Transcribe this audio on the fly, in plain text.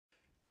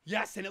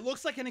Yes, and it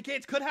looks like an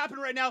engage could happen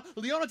right now.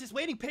 Leona just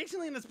waiting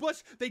patiently in this bush.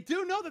 They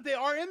do know that they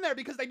are in there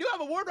because they do have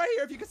a ward right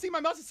here. If you can see,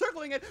 my mouse is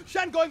circling it.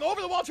 Shen going over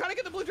the wall, trying to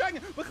get the blue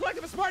dragon, but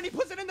Collective is smart and he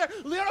puts it in there.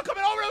 Leona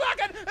coming over the back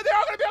end, and they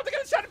are going to be able to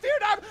get Shen fear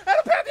down. And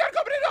a Pantheon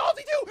coming in to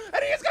ulti too,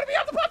 and he is going to be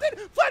able to pop in.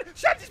 Fled,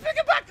 Shen just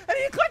picking back, and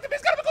he Collective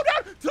is going to go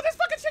down to this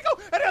fucking Shingo,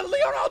 and then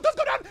Leona does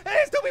go down, and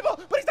it is two people,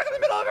 but he's stuck in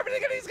the middle of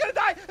everything, and he's going to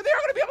die. And they are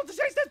going to be able to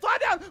chase this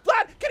Vlad down.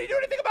 Vlad, can he do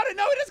anything about it?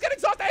 No, he just getting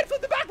exhausted and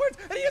flipped it backwards,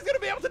 and he is going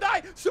to be able to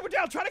die. Super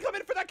down, trying to come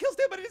in for that kill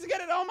steal, but he doesn't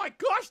get it. Oh my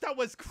gosh, that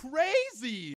was crazy.